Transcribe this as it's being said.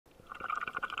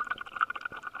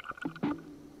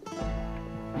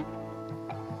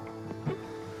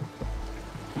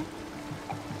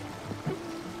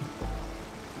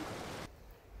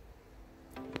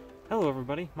Hello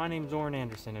everybody, my name is Oren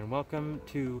Anderson and welcome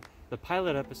to the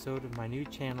pilot episode of my new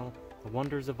channel, The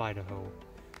Wonders of Idaho.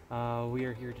 We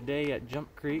are here today at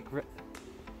Jump Creek,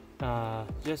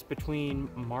 just between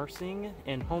Marsing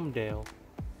and Homedale,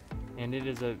 and it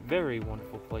is a very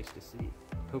wonderful place to see.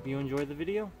 Hope you enjoy the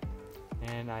video,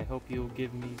 and I hope you'll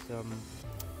give me some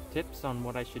tips on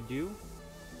what I should do,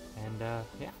 and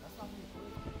yeah.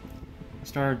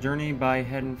 Start our journey by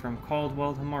heading from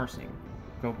Caldwell to Marsing.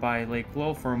 Go by Lake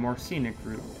Low for a more scenic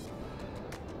route.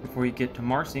 Before you get to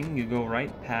Marsing, you go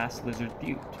right past Lizard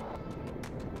Butte.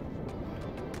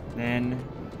 Then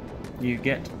you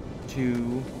get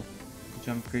to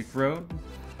Jump Creek Road,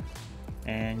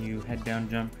 and you head down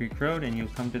Jump Creek Road and you'll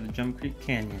come to the Jump Creek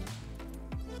Canyon.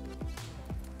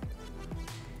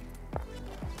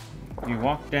 You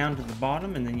walk down to the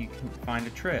bottom and then you can find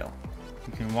a trail.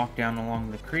 You can walk down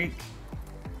along the creek.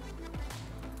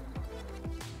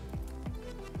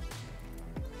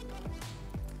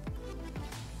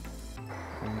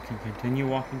 And you can continue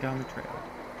walking down the trail.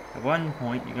 At one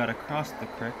point, you gotta cross the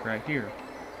creek right here.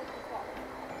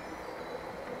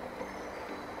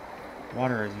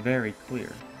 Water is very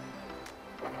clear.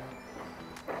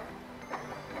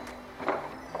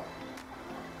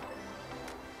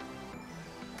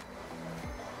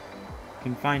 You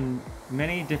can find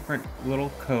many different little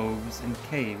coves and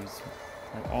caves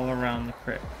all around the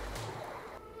creek.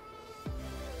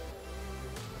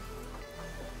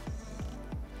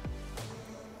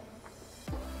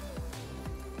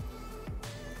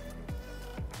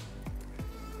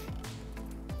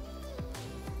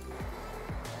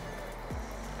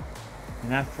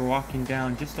 And after walking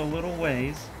down just a little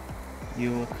ways,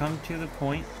 you will come to the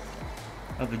point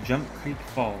of the Jump Creek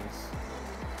Falls.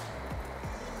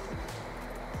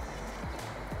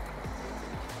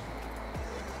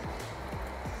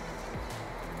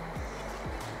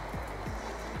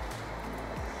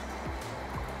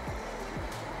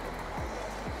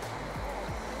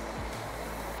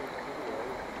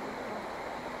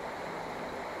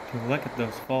 If you look at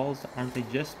those falls, aren't they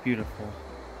just beautiful?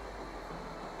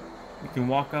 You can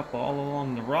walk up all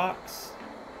along the rocks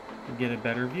to get a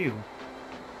better view.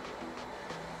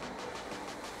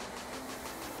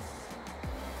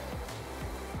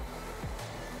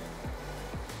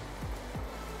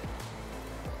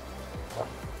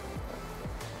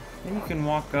 Then you can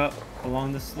walk up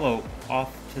along the slope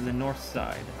off to the north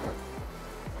side.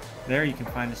 There you can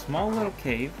find a small little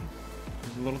cave.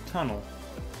 There's a little tunnel.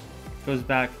 It goes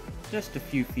back just a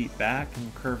few feet back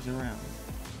and curves around.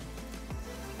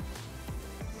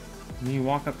 And then you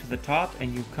walk up to the top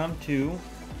and you come to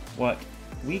what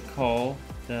we call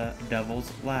the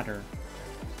Devil's Ladder.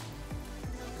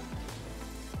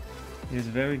 It is a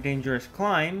very dangerous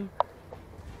climb,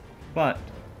 but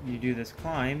you do this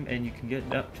climb and you can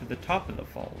get up to the top of the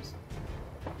falls.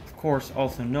 Of course,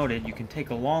 also noted, you can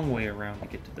take a long way around to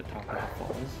get to the top of the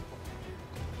falls.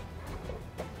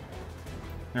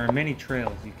 There are many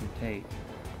trails you can take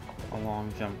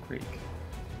along Jump Creek.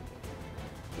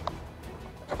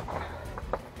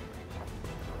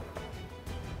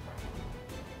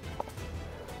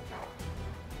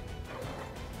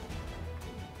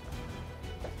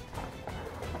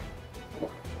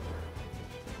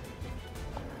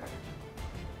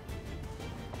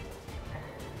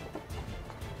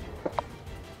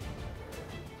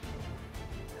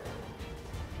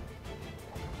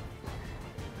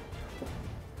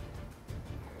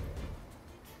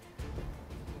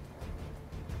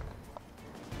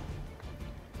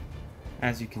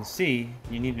 As you can see,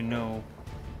 you need to know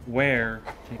where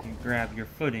to grab your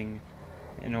footing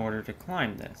in order to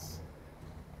climb this.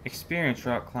 Experienced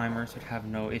rock climbers would have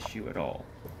no issue at all.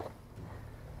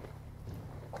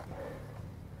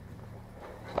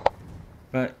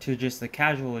 But to just the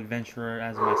casual adventurer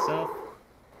as myself,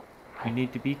 you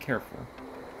need to be careful.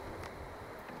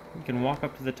 You can walk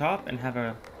up to the top and have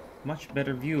a much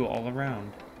better view all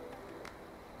around.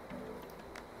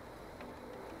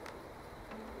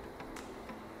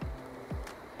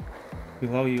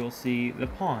 Below you will see the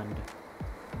pond.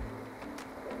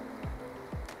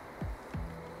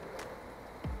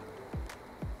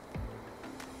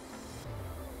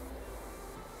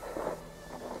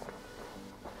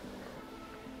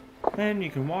 Then you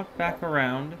can walk back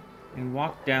around and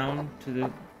walk down to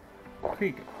the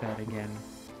creek bed again.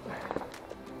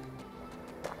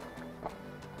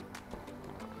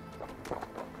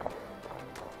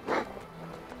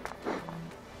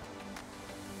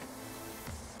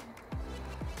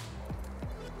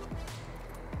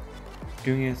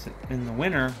 Doing this in the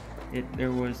winter,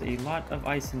 there was a lot of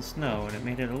ice and snow, and it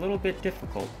made it a little bit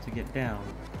difficult to get down.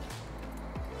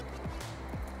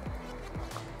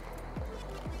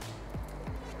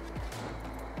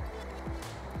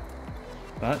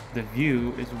 but the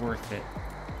view is worth it.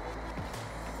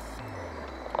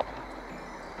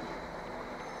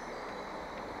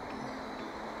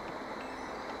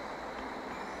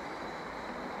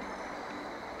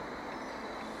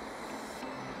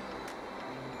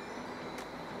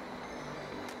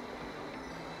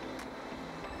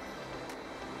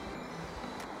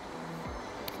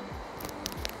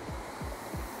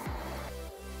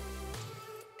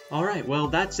 Alright, well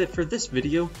that's it for this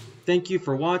video. Thank you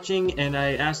for watching, and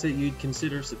I ask that you'd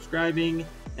consider subscribing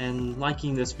and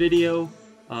liking this video.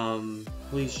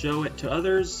 Please show it to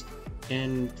others,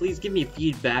 and please give me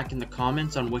feedback in the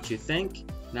comments on what you think,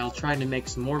 and I'll try to make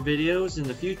some more videos in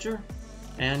the future.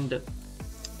 And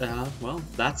well,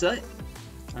 that's it.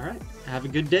 Alright, have a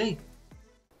good day.